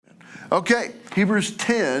Okay, Hebrews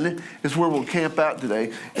 10 is where we'll camp out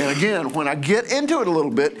today. And again, when I get into it a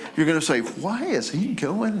little bit, you're going to say, why is he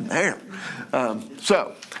going there?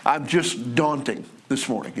 So I'm just daunting this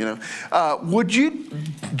morning, Would you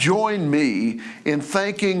join me in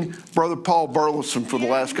thanking Brother Paul Burleson for the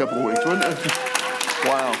last couple of weeks?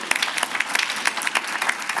 Wow.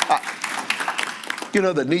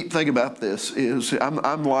 The neat thing about this is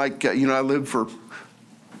I'm like, I lived for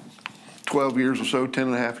 12 years or so, 10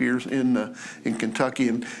 and a half years in Kentucky.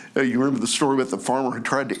 And you remember the story about the farmer who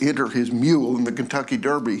tried to enter his mule in the Kentucky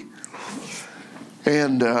Derby.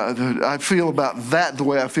 And I feel about that the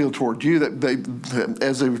way I feel toward you, that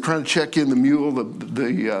as they were trying to check in the mule,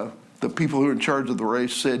 the people who were in charge of the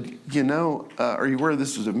race said, are you aware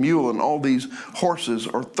this is a mule and all these horses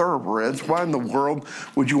are thoroughbreds? Why in the world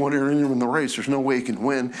would you want to enter him in the race? There's no way he can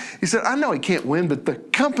win. He said, I know he can't win, but the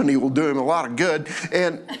company will do him a lot of good.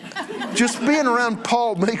 And just being around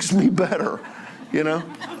Paul makes me better,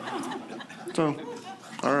 So,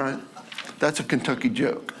 all right. That's a Kentucky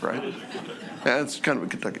joke, right? That's kind of a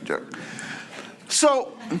Kentucky joke.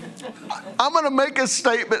 So I'm going to make a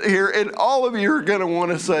statement here, and all of you are going to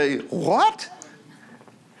want to say, what?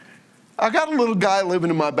 I got a little guy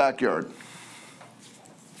living in my backyard.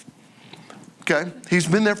 Okay? He's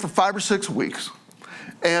been there for 5 or 6 weeks.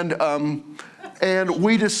 And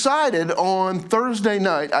we decided on Thursday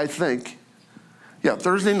night, I think,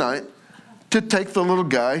 Thursday night, to take the little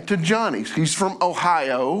guy to Johnny's. He's from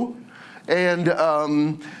Ohio, and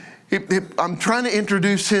I'm trying to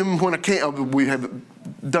introduce him when I can't. We haven't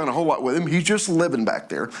done a whole lot with him. He's just living back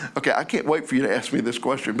there. Okay, I can't wait for you to ask me this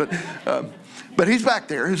question, but he's back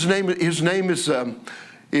there. His name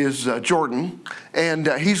is Jordan, and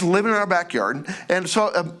he's living in our backyard. And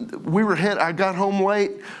so I got home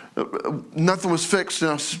late. Nothing was fixed.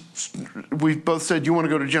 We both said, you want to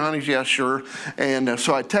go to Johnny's? Yeah, sure. And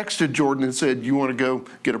so I texted Jordan and said, you want to go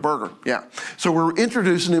get a burger? Yeah. So we're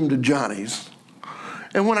introducing him to Johnny's.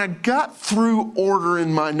 And when I got through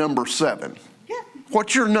ordering my number 7,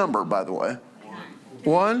 what's your number, by the way?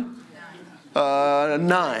 1?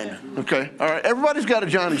 9. Okay. All right. Everybody's got a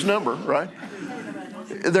Johnny's number, right?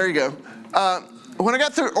 There you go. When I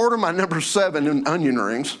got through ordering my number 7 in onion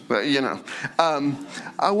rings,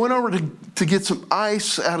 I went over to get some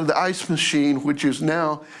ice out of the ice machine, which is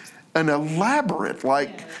now an elaborate,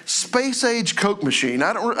 like space-age Coke machine.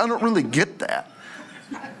 I don't really get that.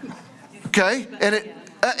 Okay, and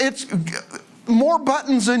it's more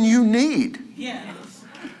buttons than you need. Yes.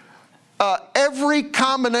 Every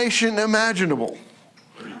combination imaginable.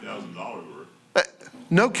 $30,000 worth.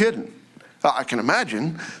 No kidding. I can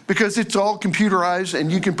imagine, because it's all computerized,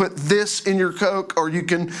 and you can put this in your Coke, or you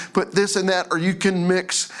can put this in that, or you can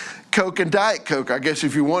mix Coke and Diet Coke, I guess,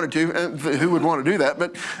 if you wanted to. Who would want to do that?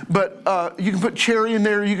 But you can put cherry in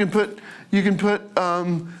there. You can put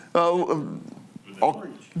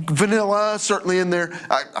vanilla certainly in there.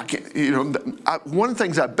 I can't. One of the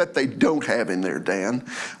things I bet they don't have in there, Dan.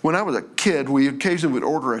 When I was a kid, we occasionally would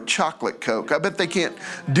order a chocolate Coke. I bet they can't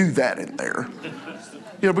do that in there.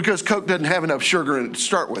 Because Coke doesn't have enough sugar in it to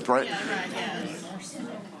start with, right? Yeah, right, yes.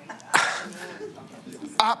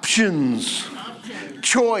 Options,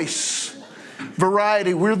 choice,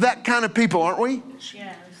 variety. We're that kind of people, aren't we?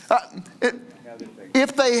 Yes.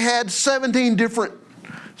 If they had 17 different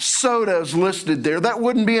sodas listed there, that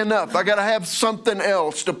wouldn't be enough. I got to have something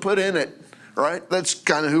else to put in it, right? That's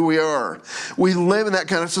kind of who we are. We live in that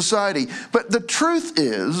kind of society. But the truth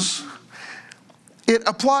is, it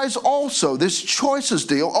applies also, this choices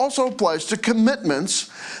deal also applies to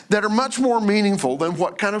commitments that are much more meaningful than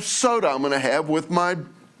what kind of soda I'm going to have with my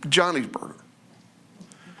Johnny's burger.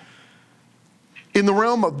 In the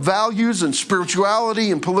realm of values and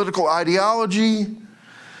spirituality and political ideology,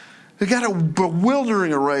 we've got a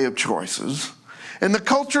bewildering array of choices. And the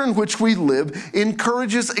culture in which we live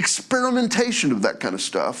encourages experimentation of that kind of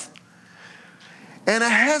stuff and a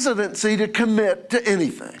hesitancy to commit to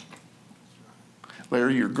anything.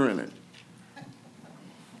 Larry, you're grinning.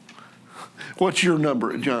 What's your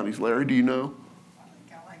number at Johnny's, Larry? Do you know? I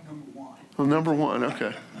think I like number 1. Oh, number 1.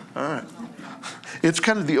 Okay. All right. It's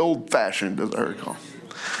kind of the old-fashioned, as I recall.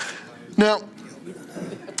 Now,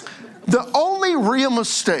 the only real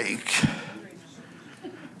mistake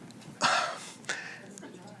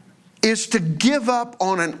is to give up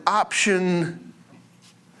on an option,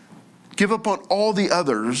 give up on all the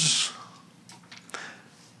others,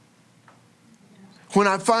 when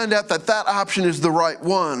I find out that that option is the right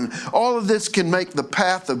one. All of this can make the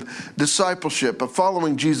path of discipleship, of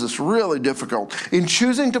following Jesus, really difficult. In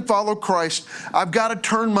choosing to follow Christ, I've got to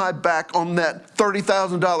turn my back on that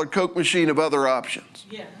 $30,000 Coke machine of other options.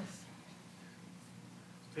 Yes.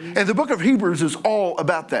 And the book of Hebrews is all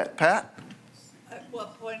about that. Pat? At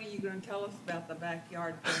what point are you going to tell us about the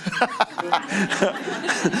backyard?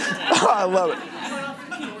 I love it.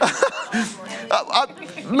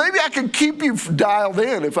 Maybe I can keep you dialed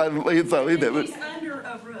in if I leave that. He's under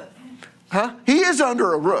a roof. Huh? He is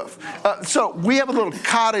under a roof. So we have a little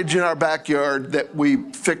cottage in our backyard that we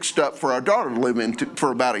fixed up for our daughter to live in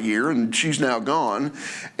for about a year, and she's now gone.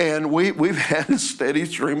 And we've had a steady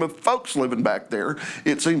stream of folks living back there,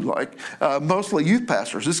 it seems like, mostly youth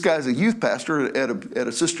pastors. This guy's a youth pastor at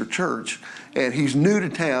a sister church, and he's new to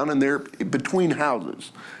town, and they're between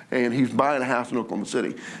houses. And he's buying a house in Oklahoma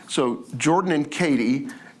City. So Jordan and Katie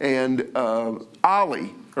and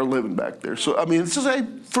Ollie are living back there. So, I mean, this is a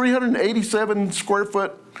 387 square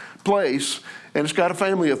foot place, and it's got a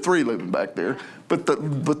family of 3 living back there. But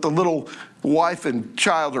the little wife and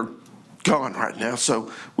child are gone right now,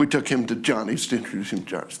 so we took him to Johnny's to introduce him to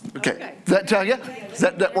Johnny. Okay. Does that tell you? Does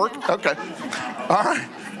that work? Okay. All right.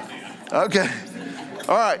 Okay.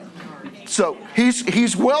 All right. So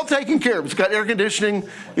he's well taken care of. It's got air conditioning,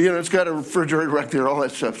 it's got a refrigerator right there, all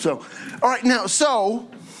that stuff. So, all right, now, so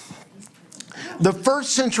the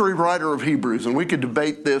first century writer of Hebrews, and we could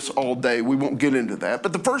debate this all day, we won't get into that,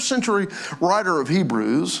 but the first century writer of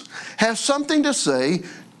Hebrews has something to say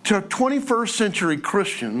to 21st century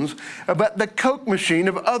Christians about the Coke machine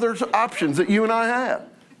of other options that you and I have.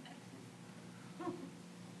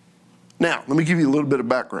 Now, let me give you a little bit of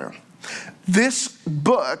background. This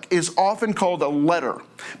book is often called a letter,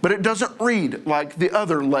 but it doesn't read like the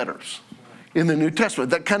other letters in the New Testament.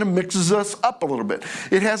 That kind of mixes us up a little bit.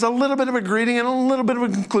 It has a little bit of a greeting and a little bit of a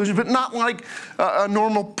conclusion, but not like a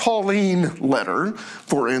normal Pauline letter,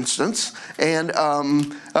 for instance. And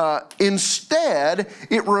instead,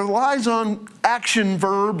 it relies on action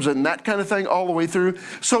verbs and that kind of thing all the way through.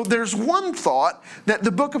 So there's one thought that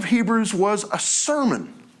the book of Hebrews was a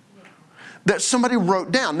sermon that somebody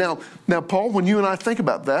wrote down. Now, Paul, when you and I think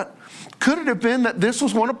about that, could it have been that this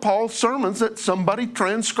was one of Paul's sermons that somebody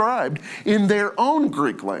transcribed in their own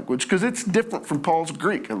Greek language? Because it's different from Paul's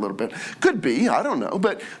Greek a little bit. Could be, I don't know.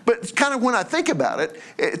 But it's kind of when I think about it,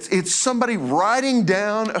 it's somebody writing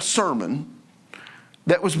down a sermon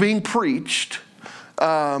that was being preached.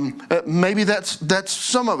 Maybe that's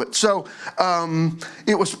some of it. So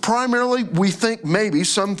it was primarily, we think, maybe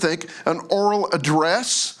some think, an oral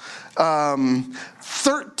address.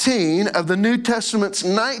 13 of the New Testament's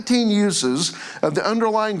 19 uses of the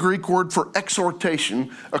underlying Greek word for exhortation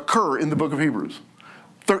occur in the book of Hebrews.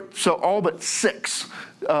 So all but 6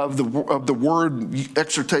 of the word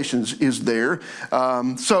exhortations is there.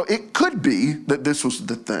 So it could be that this was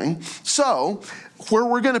the thing. So where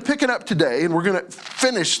we're going to pick it up today, and we're going to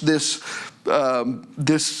finish this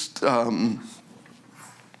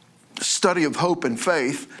study of hope and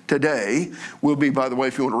faith today, will be, by the way,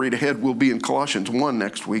 if you want to read ahead, we'll be in Colossians 1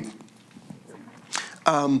 next week,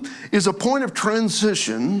 is a point of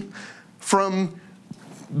transition from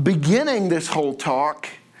beginning this whole talk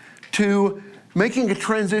to making a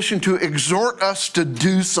transition to exhort us to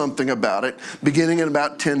do something about it, beginning in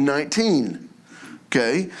about 10:19.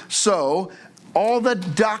 Okay, so all the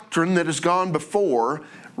doctrine that has gone before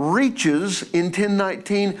reaches in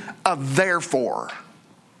 10:19 a therefore.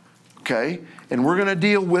 Okay, and we're going to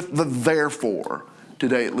deal with the therefore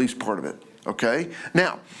today, at least part of it. Okay,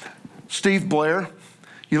 now, Steve Blair,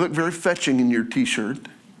 you look very fetching in your t-shirt.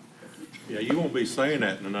 Yeah, you won't be saying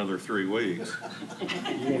that in another 3 weeks.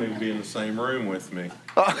 You won't even be in the same room with me.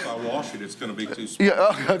 If I wash it, it's going to be too small.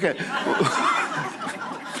 Yeah, okay.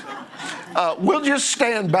 We'll just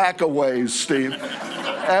stand back a ways, Steve,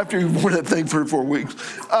 after you've worn that thing for 4 weeks.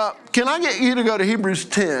 Can I get you to go to Hebrews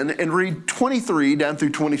 10 and read 23 down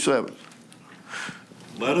through 27?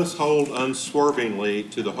 Let us hold unswervingly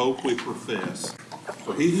to the hope we profess,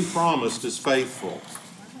 for he who promised is faithful.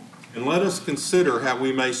 And let us consider how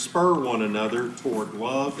we may spur one another toward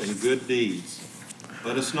love and good deeds.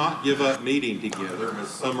 Let us not give up meeting together, as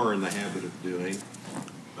some are in the habit of doing,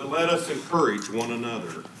 but let us encourage one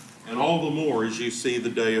another, and all the more as you see the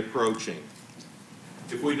day approaching.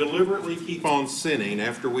 If we deliberately keep on sinning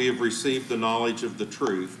after we have received the knowledge of the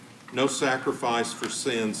truth, no sacrifice for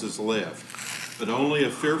sins is left, but only a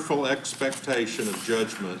fearful expectation of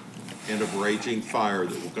judgment and of raging fire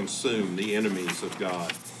that will consume the enemies of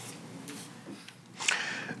God.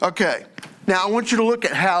 Okay, now I want you to look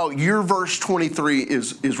at how your verse 23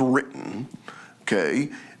 is written. Okay,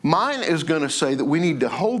 mine is going to say that we need to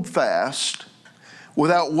hold fast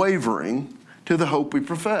without wavering to the hope we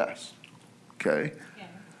profess. Okay,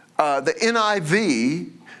 the NIV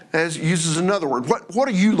uses another word. What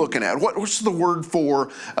are you looking at? What's the word for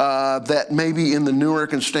that maybe in the New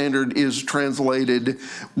American Standard is translated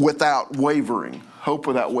without wavering? Hope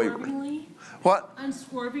without wavering. Unswervingly? What?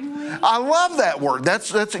 Unswervingly? I love that word.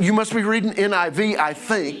 That's you must be reading NIV, I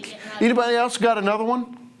think. Anybody else got another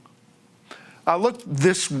one? I looked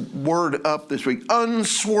this word up this week.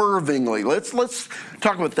 Unswervingly. Let's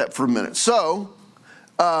talk about that for a minute. So,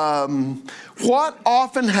 what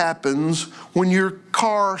often happens when your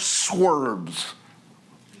car swerves?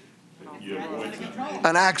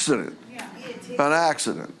 An accident. An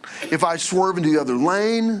accident. If I swerve into the other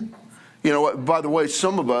lane, you know what, by the way,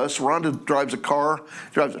 some of us, Rhonda drives a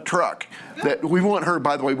truck, that we want her,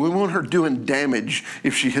 by the way, we want her doing damage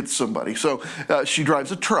if she hits somebody. So she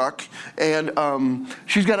drives a truck, and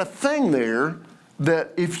she's got a thing there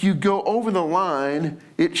that if you go over the line,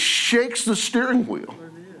 it shakes the steering wheel.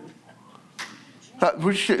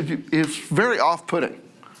 Which is very off-putting.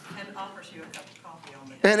 And offers you a cup of coffee on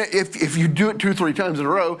the. And if you do it 2 or 3 times in a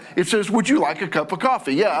row, it says, "Would you like a cup of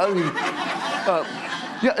coffee?" Yeah, I mean,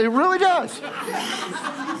 yeah, it really does.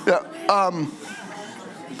 Yeah.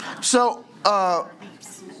 So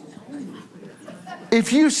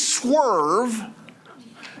if you swerve,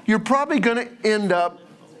 you're probably going to end up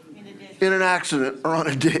in an accident or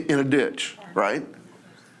in a ditch, right?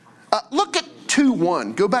 Look at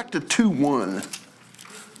 2:1. Go back to 2:1.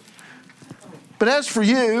 But as for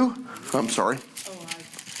you, I'm sorry,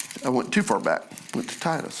 I went too far back. Went to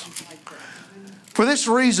Titus. For this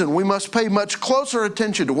reason, we must pay much closer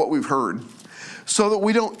attention to what we've heard, so that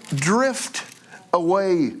we don't drift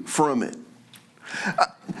away from it.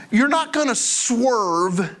 You're not going to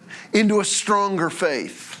swerve into a stronger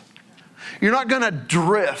faith. You're not going to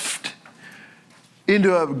drift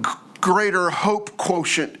into a greater hope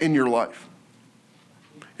quotient in your life.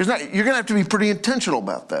 You're going to have to be pretty intentional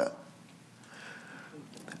about that.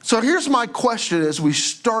 So here's my question as we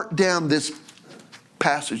start down this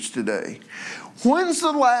passage today. When's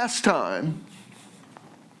the last time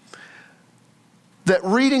that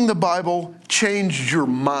reading the Bible changed your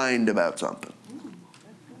mind about something?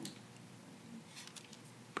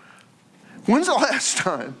 When's the last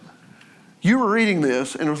time you were reading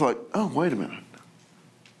this and it was like, oh, wait a minute.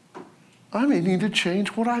 I may need to change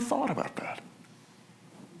what I thought about that.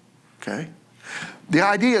 Okay? The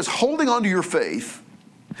idea is holding on to your faith,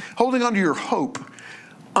 holding on to your hope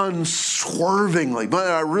unswervingly. But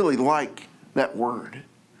I really like that word.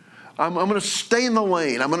 I'm going to stay in the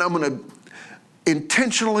lane. I'm going to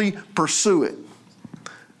intentionally pursue it.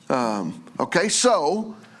 Okay,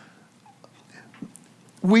 so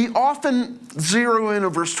we often zero in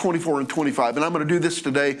on verse 24 and 25, and I'm going to do this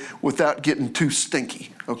today without getting too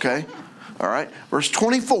stinky, okay? All right, verse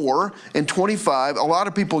 24 and 25, a lot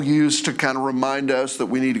of people use to kind of remind us that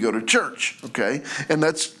we need to go to church, okay? And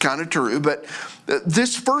that's kind of true, but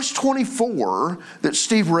this verse 24 that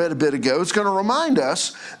Steve read a bit ago is going to remind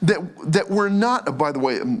us that we're not, by the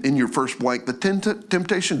way, in your first blank, the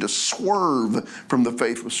temptation to swerve from the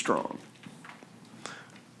faith was strong.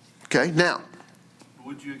 Okay, now.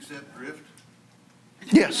 Would you accept drift?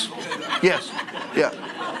 Yes, yes, yeah,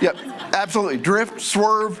 absolutely. Drift,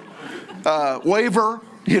 swerve, waver,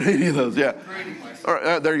 any of those, yeah. All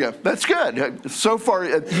right, there you go. That's good. So far,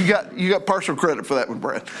 you got partial credit for that one,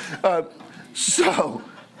 Brad. So,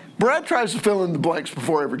 Brad tries to fill in the blanks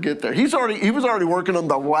before I ever get there. He was already working on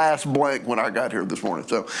the last blank when I got here this morning.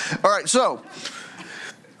 So, all right. So,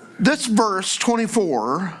 this verse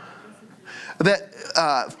 24 that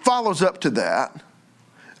follows up to that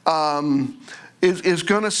is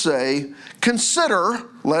going to say,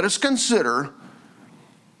 let us consider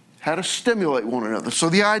how to stimulate one another. So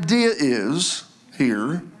the idea is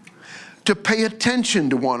here to pay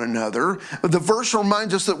attention to one another. The verse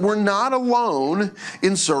reminds us that we're not alone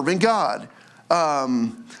in serving God.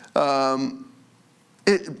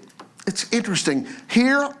 It's interesting.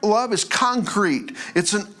 Here, love is concrete.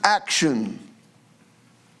 It's an action.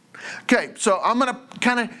 Okay, so I'm going to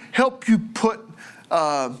kind of help you put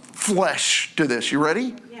flesh to this. You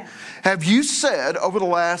ready? Yeah. Have you said over the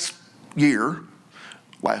last year,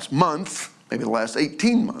 last month, maybe the last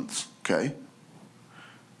 18 months, okay?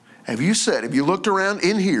 Have you looked around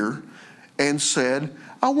in here and said,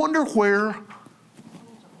 I wonder where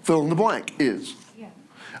fill in the blank is? Yeah.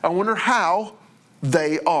 I wonder how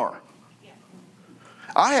they are. Yeah.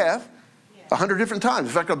 I have 100 different times.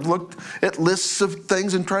 In fact, I've looked at lists of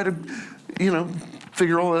things and tried to,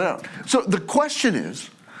 figure all that out. So the question is,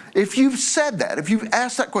 if you've said that, if you've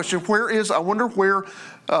asked that question, I wonder where,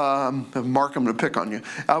 Mark, I'm going to pick on you.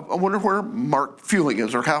 I wonder where Mark Fueling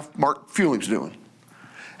is or how Mark Fueling's doing.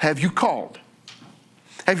 Have you called?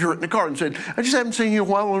 Have you written a card and said, I just haven't seen you in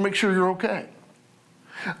a while, I want to make sure you're okay?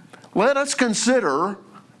 Let us consider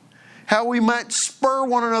how we might spur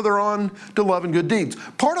one another on to love and good deeds.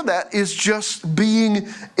 Part of that is just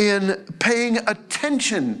paying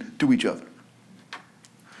attention to each other.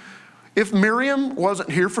 If Miriam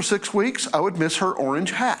wasn't here for 6 weeks, I would miss her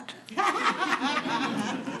orange hat.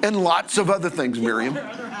 And lots of other things, Miriam,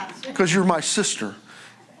 because you're my sister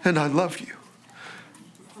and I love you.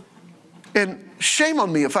 And shame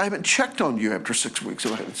on me if I haven't checked on you after 6 weeks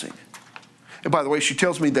if I haven't seen you. And by the way, she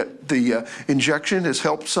tells me that the injection has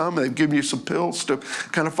helped some. They've given you some pills to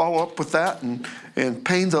kind of follow up with that, and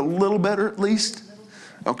pain's a little better at least.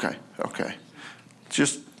 Okay.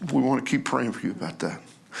 Just, we want to keep praying for you about that.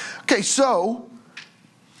 Okay, so,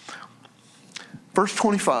 verse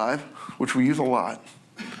 25, which we use a lot.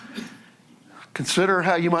 Consider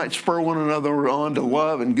how you might spur one another on to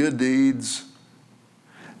love and good deeds,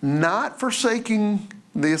 not forsaking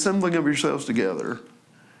the assembling of yourselves together.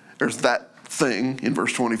 There's that thing in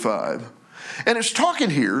verse 25. And it's talking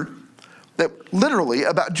here that literally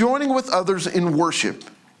about joining with others in worship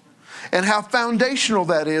and how foundational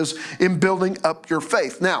that is in building up your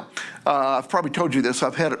faith. Now, I've probably told you this.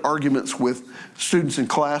 I've had arguments with students in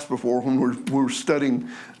class before when we're studying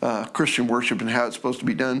Christian worship and how it's supposed to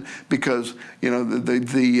be done, because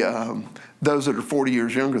those that are 40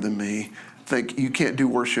 years younger than me think you can't do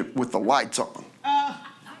worship with the lights on.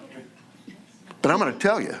 But I'm going to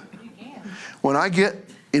tell you, when I get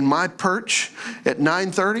in my perch at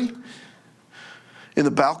 9:30 in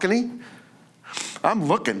the balcony, I'm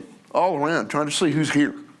looking all around trying to see who's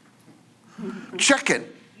here. Checking.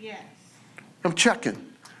 Yes. I'm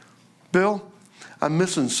checking. Bill, I'm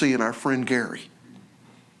missing seeing our friend Gary.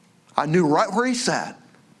 I knew right where he sat.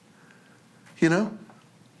 And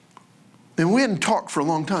we hadn't talked for a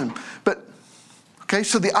long time. But, okay,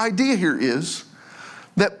 so the idea here is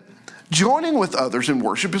that joining with others in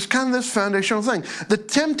worship is kind of this foundational thing. The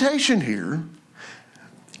temptation here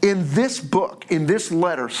in this book, in this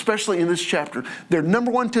letter, especially in this chapter, their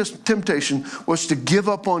number one temptation was to give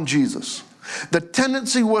up on Jesus. The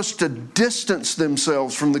tendency was to distance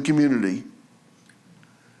themselves from the community.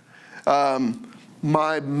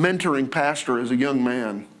 My mentoring pastor as a young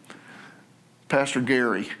man, Pastor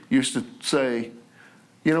Gary, used to say,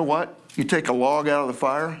 you know what? You take a log out of the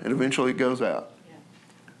fire and eventually it goes out.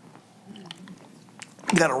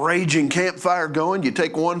 You got a raging campfire going, you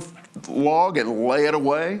take one log and lay it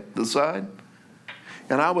away to the side.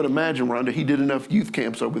 And I would imagine, Rhonda, he did enough youth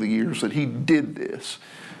camps over the years that he did this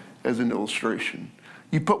as an illustration.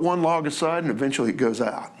 You put one log aside and eventually it goes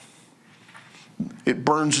out. It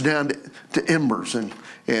burns down to embers and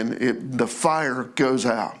the fire goes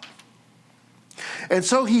out. And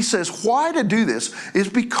so he says, why to do this is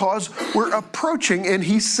because we're approaching, and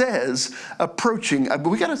he says approaching,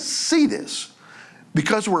 we got to see this,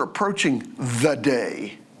 because we're approaching the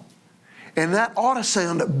day. And that ought to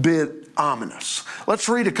sound a bit ominous. Let's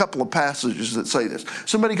read a couple of passages that say this.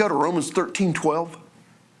 Somebody go to Romans 13:12.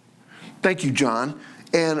 Thank you, John.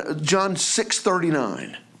 And John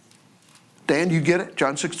 6:39. Dan, you get it?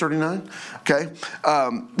 John 6:39? Okay.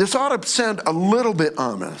 This ought to sound a little bit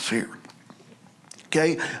ominous here.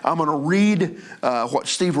 Okay, I'm going to read what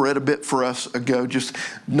Steve read a bit for us ago. Just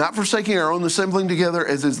not forsaking our own assembling together,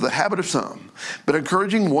 as is the habit of some, but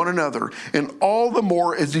encouraging one another, and all the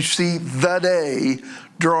more as you see the day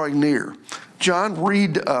drawing near. John,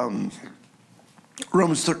 read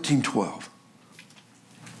Romans 13:12.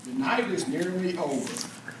 The night is nearly over.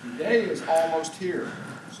 The day is almost here.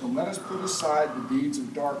 So let us put aside the deeds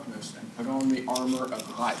of darkness and put on the armor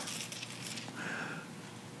of light.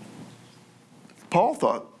 Paul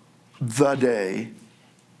thought the day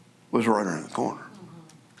was right around the corner.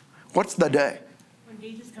 What's the day? When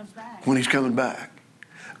Jesus comes back. When he's coming back.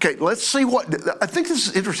 Okay, let's see what, I think this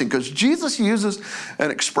is interesting because Jesus uses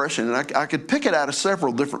an expression, and I could pick it out of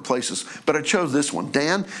several different places, but I chose this one.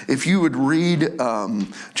 Dan, if you would read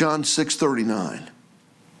John 6:39.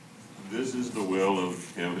 This is the will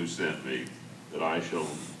of him who sent me, that I shall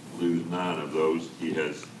lose none of those he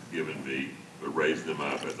has given me, but raise them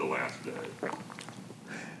up at the last day.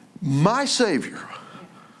 My Savior,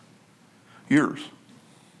 yours,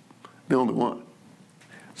 the only one,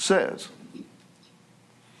 says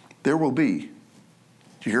there will be,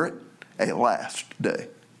 do you hear it? A last day.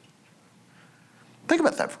 Think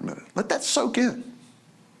about that for a minute. Let that soak in.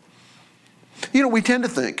 We tend to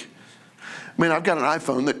think, I've got an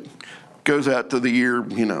iPhone that goes out to the year,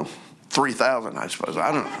 3000, I suppose.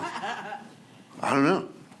 I don't know.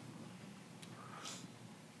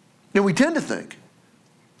 We tend to think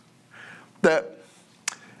that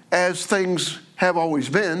as things have always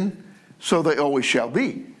been, so they always shall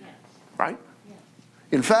be. Right?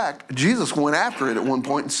 In fact, Jesus went after it at one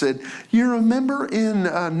point and said, you remember in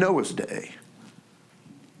Noah's day,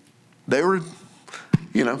 they were,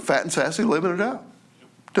 fat and sassy, living it up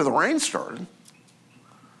till the rain started.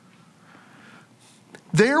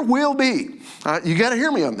 There will be, you got to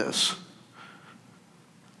hear me on this.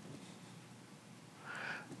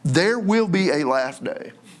 There will be a last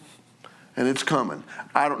day, and it's coming.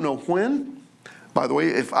 I don't know when. By the way,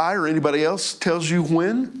 if I or anybody else tells you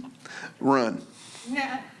when, run.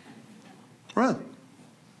 Run.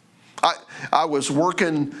 I was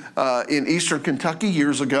working in eastern Kentucky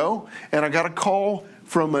years ago, and I got a call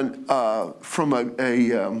from it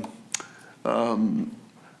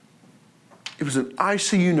was an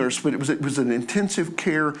ICU nurse, but it was an intensive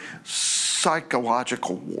care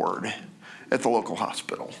psychological ward at the local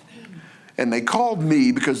hospital. And they called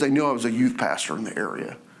me because they knew I was a youth pastor in the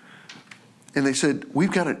area. And they said, we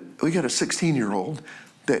got a 16-year-old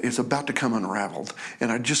that is about to come unraveled,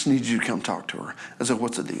 and I just need you to come talk to her. I said,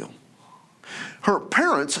 what's the deal? Her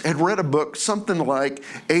parents had read a book, something like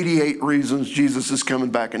 88 Reasons Jesus is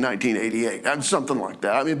Coming Back in 1988. Something like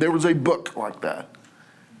that. I mean, there was a book like that.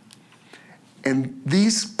 And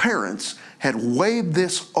these parents had waved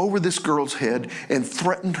this over this girl's head and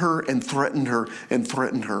threatened her and threatened her and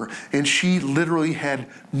threatened her. And she literally had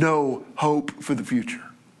no hope for the future.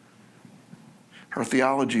 Her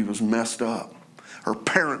theology was messed up. Her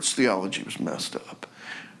parents' theology was messed up.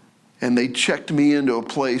 And they checked me into a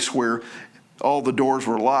place where all the doors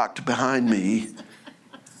were locked behind me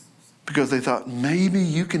because they thought, maybe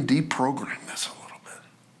you can deprogram this a little bit.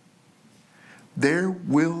 There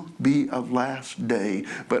will be a last day,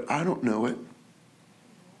 but I don't know it.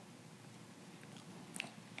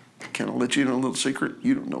 Can I let you in on a little secret?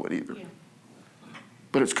 You don't know it either. Yeah.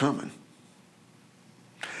 But it's coming.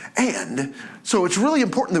 And so it's really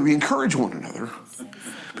important that we encourage one another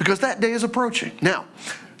because that day is approaching. Now,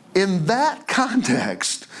 in that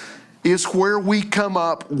context is where we come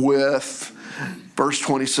up with verse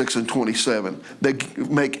 26 and 27. They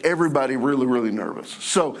make everybody really, really nervous.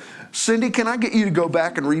 So, Cindy, can I get you to go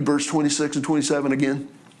back and read verse 26 and 27 again?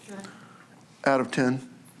 Sure. Out of 10.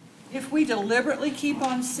 If we deliberately keep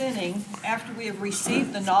on sinning after we have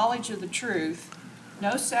received the knowledge of the truth,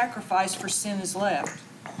 no sacrifice for sin is left,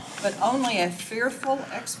 but only a fearful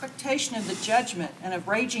expectation of the judgment and of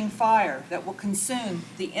raging fire that will consume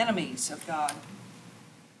the enemies of God.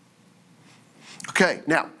 Okay,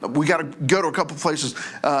 now, we got to go to a couple places.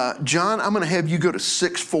 John, I'm going to have you go to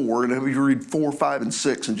 6:4, and have you read 4, 5, and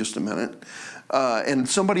 6 in just a minute. And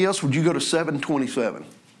somebody else, would you go to 7:27?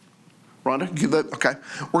 Rhonda, give that, okay.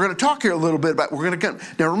 We're going to talk here a little bit about,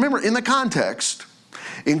 now remember, in the context,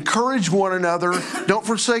 encourage one another. Don't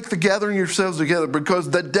forsake the gathering yourselves together because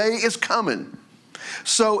the day is coming.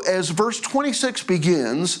 So as verse 26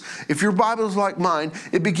 begins, if your Bible is like mine,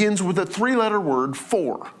 it begins with a 3-letter word,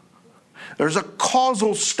 for. There's a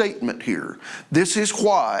causal statement here. This is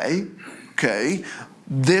why, okay,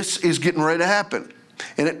 this is getting ready to happen.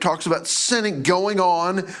 And it talks about sinning, going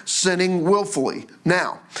on, sinning willfully.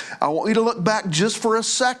 Now, I want you to look back just for a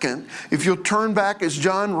second. If you'll turn back as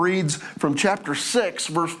John reads from chapter 6,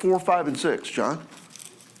 verse 4, 5, and 6. John?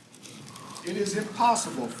 It is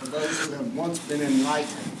impossible for those who have once been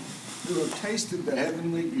enlightened, who have tasted the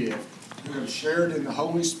heavenly gift, who have shared in the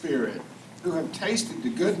Holy Spirit, who have tasted the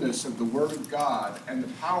goodness of the Word of God and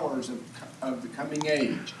the powers of the coming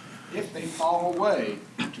age, if they fall away,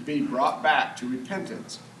 to be brought back to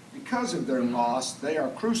repentance. Because of their loss, they are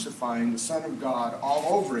crucifying the Son of God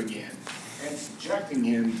all over again and subjecting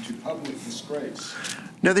him to public disgrace.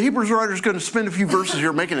 Now, the Hebrews writer is going to spend a few verses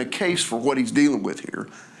here making a case for what he's dealing with here.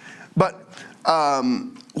 But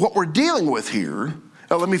what we're dealing with here,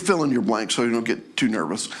 let me fill in your blank so you don't get too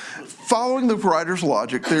nervous. Following the writer's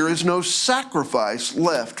logic, there is no sacrifice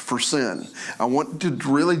left for sin. I want to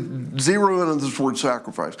really zero in on this word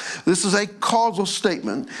sacrifice. This is a causal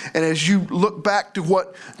statement, and as you look back to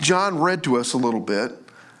what John read to us a little bit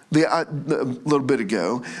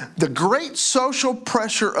ago, the great social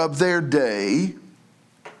pressure of their day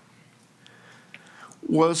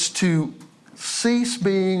was to cease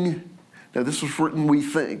being, now this was written, we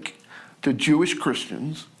think, to Jewish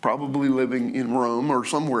Christians, probably living in Rome or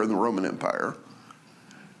somewhere in the Roman Empire.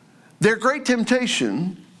 Their great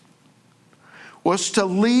temptation was to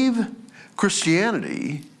leave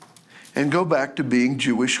Christianity and go back to being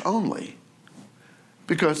Jewish only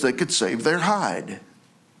because they could save their hide.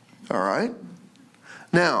 All right?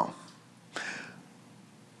 Now,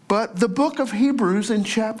 but the book of Hebrews in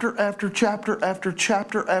chapter after chapter after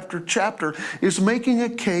chapter after chapter is making a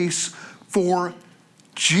case for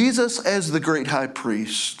Jesus as the great high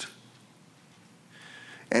priest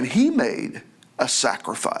and he made a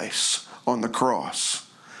sacrifice on the cross.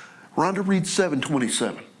 Rhonda, read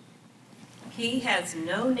 7:27. He has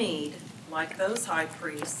no need, like those high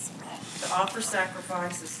priests, to offer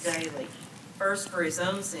sacrifices daily, first for his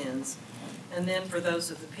own sins, and then for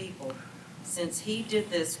those of the people, since he did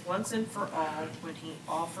this once and for all when he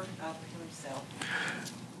offered up himself.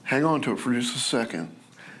 Hang on to it for just a second.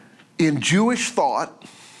 In Jewish thought,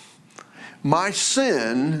 my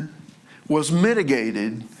sin was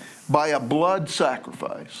mitigated by a blood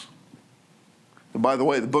sacrifice. And by the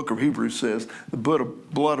way, the book of Hebrews says the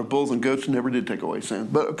blood of bulls and goats never did take away sins.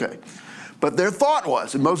 But okay. But their thought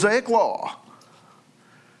was, in Mosaic law,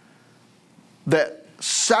 that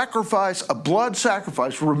sacrifice, a blood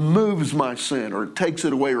sacrifice, removes my sin, or it takes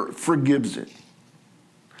it away, or it forgives it.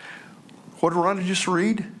 What did Rhonda just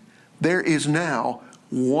read? There is now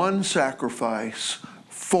one sacrifice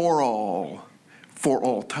for all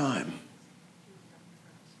time.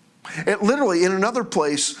 It literally, in another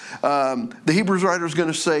place, the Hebrews writer is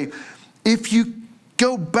going to say, if you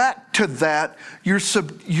go back to that,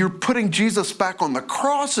 you're putting Jesus back on the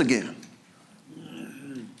cross again.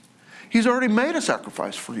 He's already made a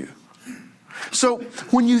sacrifice for you. So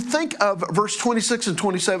when you think of verse 26 and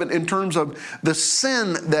 27 in terms of the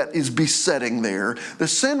sin that is besetting there, the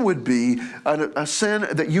sin would be a sin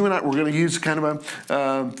that you and I, we're going to use kind of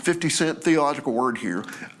a 50-cent theological word here,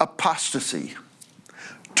 apostasy.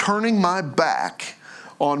 Turning my back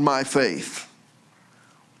on my faith.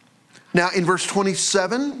 Now in verse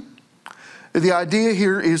 27, the idea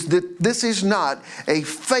here is that this is not a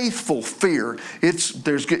faithful fear. It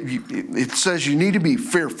says you need to be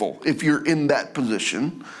fearful if you're in that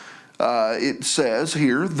position. It says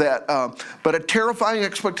here that, but a terrifying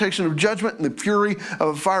expectation of judgment and the fury of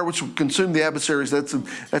a fire which will consume the adversaries. That's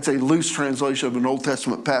a loose translation of an Old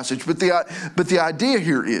Testament passage. But the idea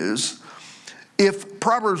here is, if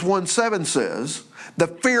Proverbs 1:7 says, the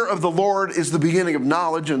fear of the Lord is the beginning of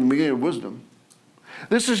knowledge and the beginning of wisdom.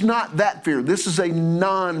 This is not that fear. This is a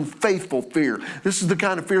non-faithful fear. This is the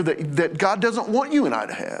kind of fear that God doesn't want you and I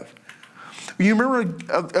to have. You remember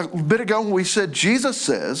a bit ago when we said Jesus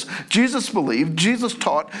believed, Jesus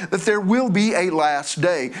taught that there will be a last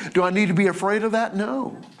day. Do I need to be afraid of that?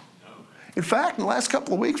 No. In fact, in the last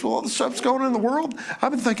couple of weeks with all the stuff that's going on in the world, I've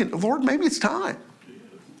been thinking, Lord, maybe it's time.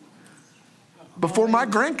 Before my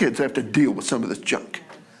grandkids have to deal with some of this junk.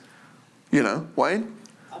 You know, Wayne?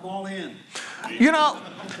 I'm all in. You know,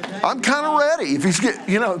 I'm kind of ready. If he's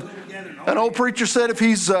an old preacher said if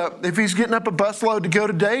he's getting up a busload to go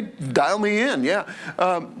today, dial me in. Yeah.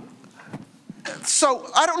 So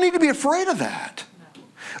I don't need to be afraid of that.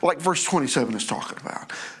 Like verse 27 is talking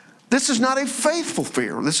about. This is not a faithful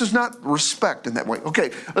fear. This is not respect in that way.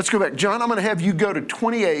 Okay, let's go back. John, I'm going to have you go to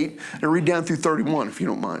 28 and read down through 31 if you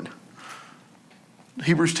don't mind.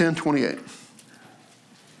 Hebrews 10:28.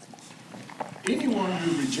 Anyone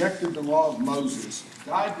who rejected the law of Moses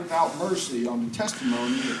died without mercy on the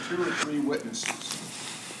testimony of 2 or 3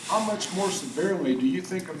 witnesses. How much more severely do you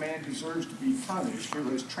think a man deserves to be punished who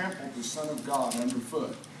has trampled the Son of God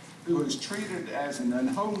underfoot, who has treated as an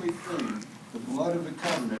unholy thing the blood of the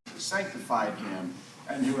covenant that sanctified him,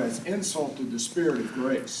 and who has insulted the Spirit of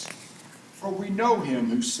grace? For we know him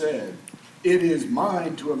who said, "It is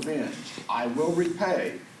mine to avenge, I will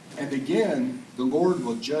repay," and again, the Lord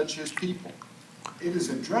will judge his people. It is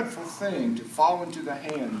a dreadful thing to fall into the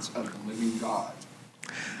hands of the living God.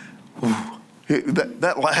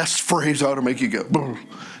 That last phrase ought to make you go, boom,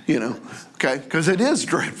 okay? Because it is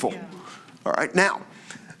dreadful. All right, now,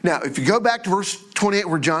 if you go back to verse 28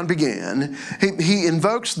 where John began, he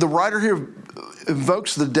invokes, the writer here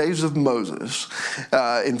invokes the days of Moses.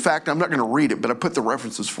 In fact, I'm not going to read it, but I put the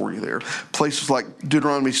references for you there. Places like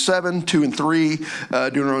Deuteronomy 7, 2 and 3,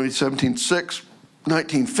 Deuteronomy 17, 6,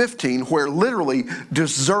 19:15, where literally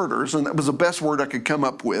deserters, and that was the best word I could come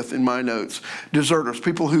up with in my notes, deserters,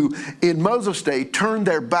 people who in Moses' day turned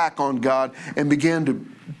their back on God and began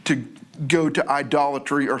to go to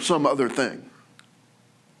idolatry or some other thing,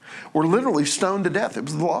 were literally stoned to death. It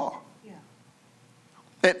was the law.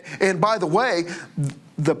 And by the way,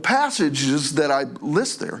 the passages that I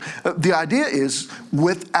list there, the idea is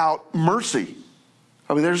without mercy.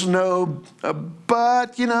 I mean, there's no,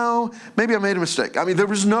 but, maybe I made a mistake. I mean, there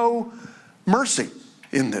was no mercy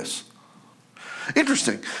in this.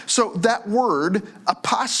 Interesting. So that word,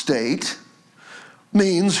 apostate,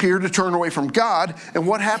 means here to turn away from God. And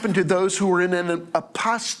what happened to those who were in an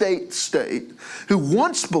apostate state, who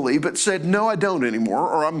once believed but said, no, I don't anymore,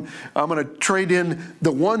 or I'm going to trade in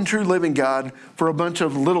the one true living God for a bunch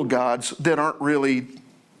of little gods that aren't really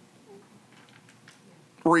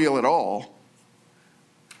real at all.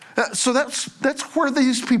 So that's where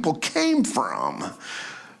these people came from.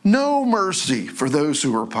 No mercy for those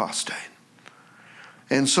who are apostate.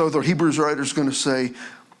 And so the Hebrews writer is going to say,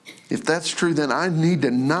 if that's true, then I need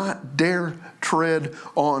to not dare tread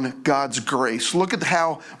on God's grace. Look at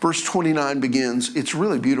how verse 29 begins. It's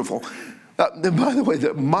really beautiful. And by the way,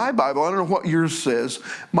 my Bible, I don't know what yours says.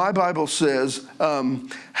 My Bible says,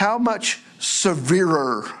 how much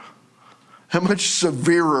severer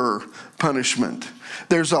punishment.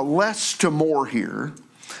 There's a less to more here.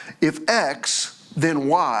 If X, then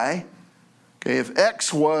Y. Okay, if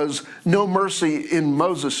X was no mercy in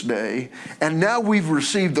Moses' day, and now we've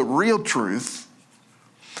received the real truth.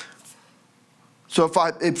 So if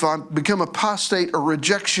I become apostate or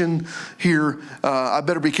rejection here, I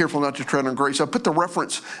better be careful not to tread on grace. I put the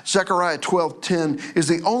reference, Zechariah 12:10 is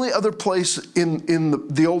the only other place in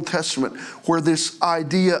the Old Testament where this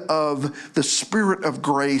idea of the Spirit of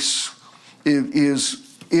grace is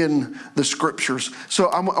in the Scriptures. So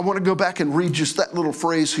I want to go back and read just that little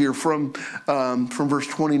phrase here from verse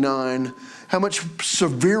 29. How much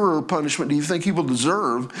severer punishment do you think he will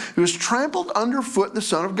deserve who has trampled underfoot the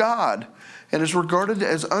Son of God and has regarded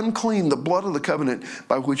as unclean the blood of the covenant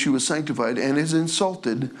by which he was sanctified and has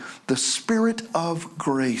insulted the Spirit of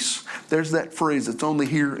grace? There's that phrase that's only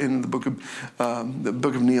here in the book of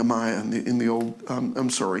Nehemiah in the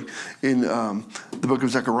book of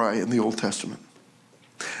Zechariah in the Old Testament.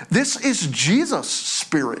 This is Jesus'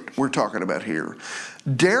 Spirit we're talking about here.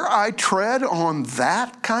 Dare I tread on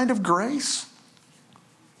that kind of grace?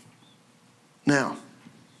 Now,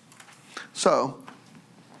 so,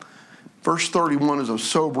 verse 31 is a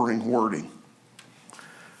sobering wording.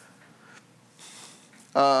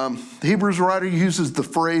 The Hebrews writer uses the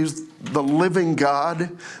phrase, the living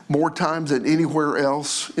God, more times than anywhere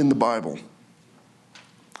else in the Bible.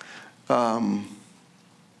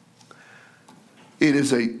 It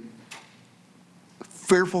is a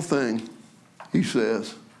fearful thing, he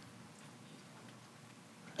says.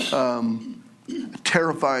 A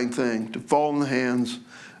terrifying thing to fall in the hands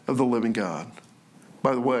of the living God.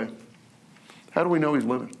 By the way, how do we know he's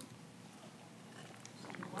living?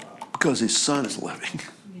 Because his Son is living.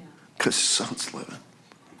 Because his Son's living.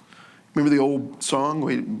 Remember the old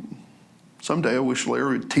song? Someday I wish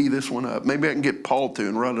Larry would tee this one up. Maybe I can get Paul to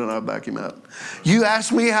and run it and I'll back him up. You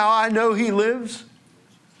ask me how I know he lives?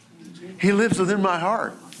 He lives within my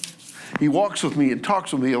heart. He walks with me and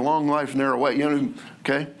talks with me along life's narrow way. You know,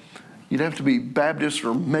 okay? You'd have to be Baptist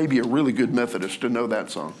or maybe a really good Methodist to know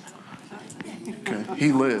that song. Okay?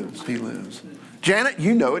 He lives. He lives. Janet,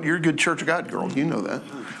 you know it. You're a good Church of God girl. You know that.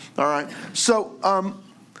 All right. So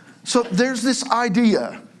there's this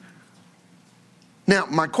idea. Now,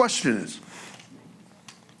 my question is,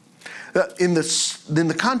 in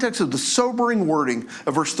the context of the sobering wording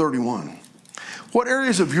of verse 31, what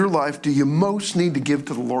areas of your life do you most need to give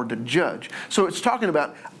to the Lord to judge? So it's talking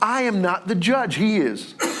about, I am not the judge, he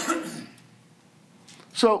is.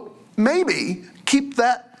 So maybe keep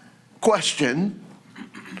that question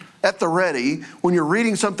at the ready when you're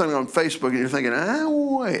reading something on Facebook and you're thinking,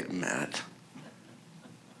 wait a minute.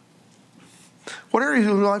 What areas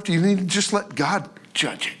of your life do you need to just let God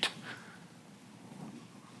judge it?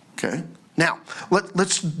 Okay. Now,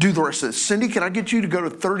 let's do the rest of this. Cindy, can I get you to go to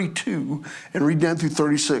 32 and read down through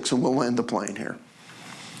 36 and we'll land the plane here.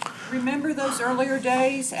 Remember those earlier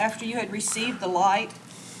days after you had received the light,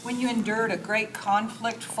 when you endured a great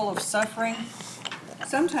conflict full of suffering?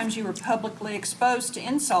 Sometimes you were publicly exposed to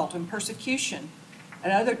insult and persecution.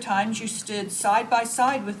 At other times you stood side by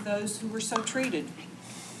side with those who were so treated.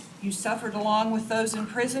 You suffered along with those in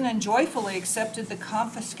prison and joyfully accepted the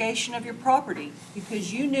confiscation of your property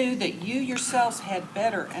because you knew that you yourselves had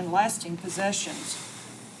better and lasting possessions.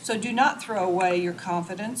 So do not throw away your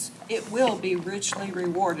confidence. It will be richly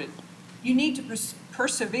rewarded. You need to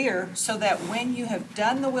persevere so that when you have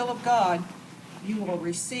done the will of God, you will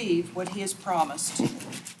receive what he has promised.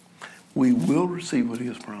 We will receive what he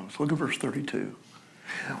has promised. Look at verse 32.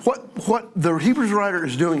 What the Hebrews writer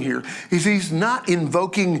is doing here is he's not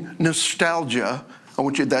invoking nostalgia.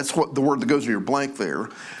 That's what the word that goes in your blank there.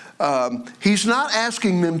 He's not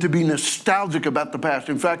asking them to be nostalgic about the past.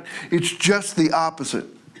 In fact, it's just the opposite.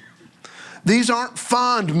 These aren't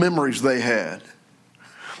fond memories they had.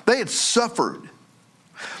 They had suffered.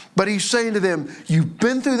 But he's saying to them, you've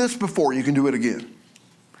been through this before, you can do it again.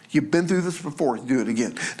 You've been through this before, you do it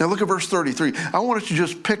again. Now look at verse 33. I want us to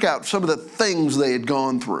just pick out some of the things they had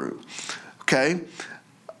gone through. Okay?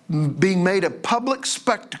 Being made a public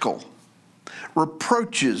spectacle,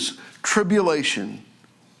 reproaches, tribulation,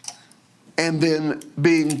 and then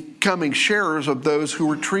becoming sharers of those who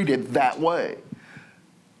were treated that way.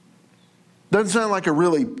 Doesn't sound like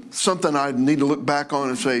something I need to look back on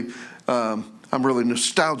and say, I'm really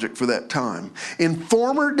nostalgic for that time. In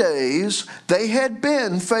former days, they had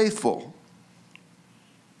been faithful.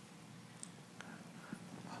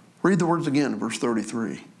 Read the words again, verse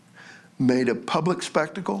 33. Made a public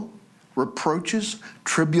spectacle, reproaches,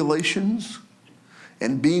 tribulations,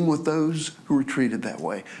 and being with those who were treated that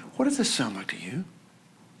way. What does this sound like to you?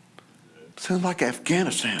 It sounds like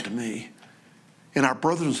Afghanistan to me. And our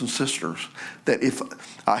brothers and sisters, that if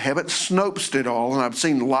I haven't snoped it all, and I've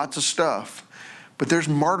seen lots of stuff, but there's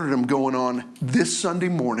martyrdom going on this Sunday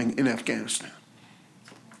morning in Afghanistan.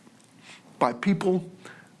 By people,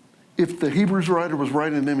 if the Hebrews writer was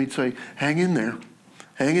writing them, he'd say, hang in there,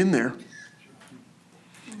 hang in there.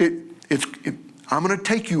 I'm going to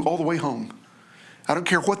take you all the way home. I don't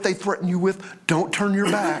care what they threaten you with. Don't turn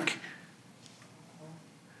your back.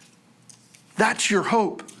 That's your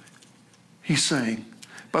hope, he's saying.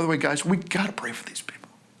 By the way, guys, we got to pray for these people.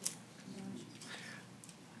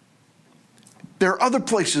 There are other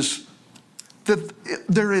places that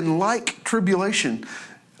they're in like tribulation.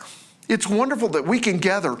 It's wonderful that we can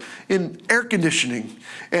gather in air conditioning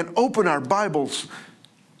and open our Bibles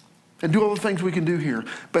and do all the things we can do here.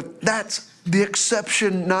 But that's the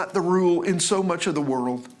exception, not the rule, in so much of the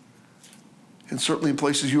world. And certainly in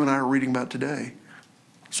places you and I are reading about today.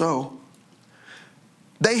 So,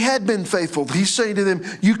 they had been faithful. He's saying to them,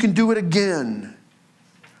 you can do it again.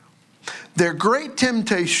 Their great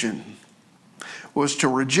temptation was to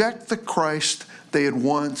reject the Christ they had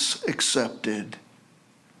once accepted.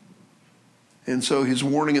 And so his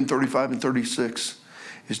warning in 35 and 36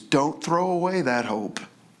 is don't throw away that hope.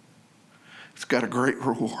 It's got a great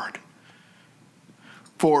reward.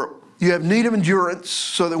 For you have need of endurance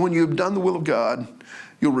so that when you have done the will of God,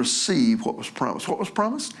 you'll receive what was promised. What was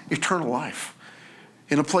promised? Eternal life.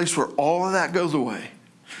 In a place where all of that goes away.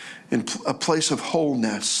 In a place of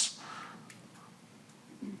wholeness.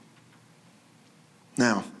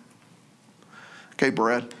 Now, okay,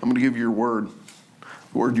 Brad, I'm going to give you your word.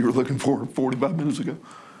 The word you were looking for 45 minutes ago.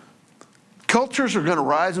 Cultures are going to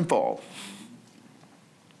rise and fall.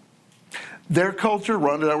 Their culture,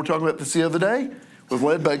 Rhonda and I were talking about this the other day, was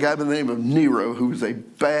led by a guy by the name of Nero, who was a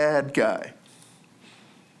bad guy.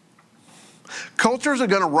 Cultures are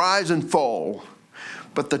going to rise and fall,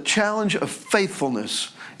 but the challenge of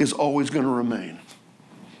faithfulness is always going to remain.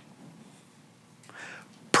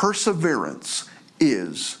 Perseverance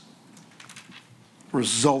is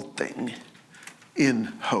resulting in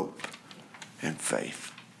hope and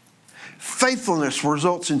faith. Faithfulness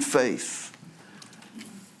results in faith.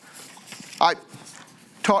 I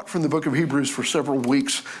taught from the book of Hebrews for several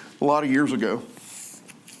weeks a lot of years ago.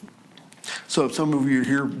 So if some of you are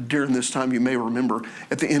here during this time, you may remember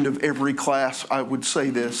at the end of every class, I would say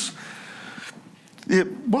this.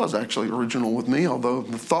 It was actually original with me, although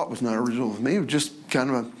the thought was not original with me. It was just kind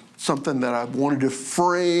of something that I wanted to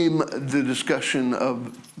frame the discussion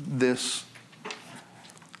of this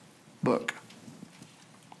book.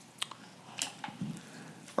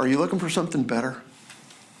 Are you looking for something better?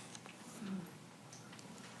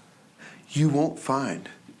 You won't find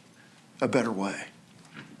a better way.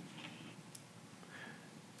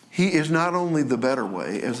 He is not only the better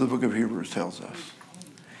way, as the book of Hebrews tells us.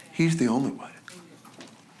 He's the only way.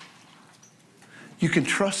 You can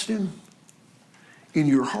trust him in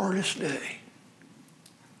your hardest day.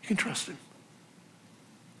 You can trust him.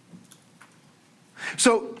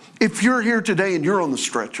 So if you're here today and you're on the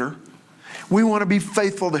stretcher, we want to be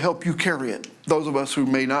faithful to help you carry it. Those of us who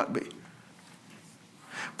may not be.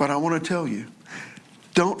 But I want to tell you,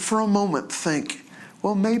 don't for a moment think,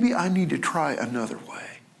 well, maybe I need to try another way.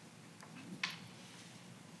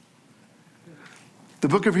 The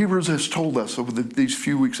book of Hebrews has told us over these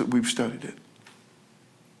few weeks that we've studied it,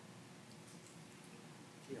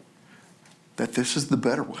 that this is the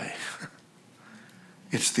better way.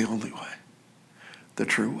 It's the only way, the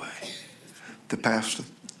true way, the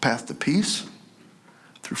path to peace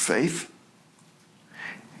through faith,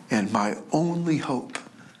 and my only hope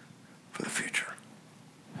for the future.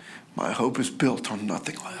 My hope is built on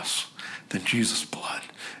nothing less than Jesus' blood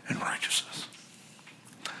and righteousness.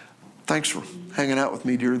 Thanks for hanging out with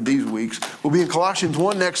me during these weeks. We'll be in Colossians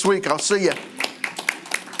 1 next week. I'll see you.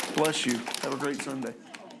 Bless you. Have a great Sunday.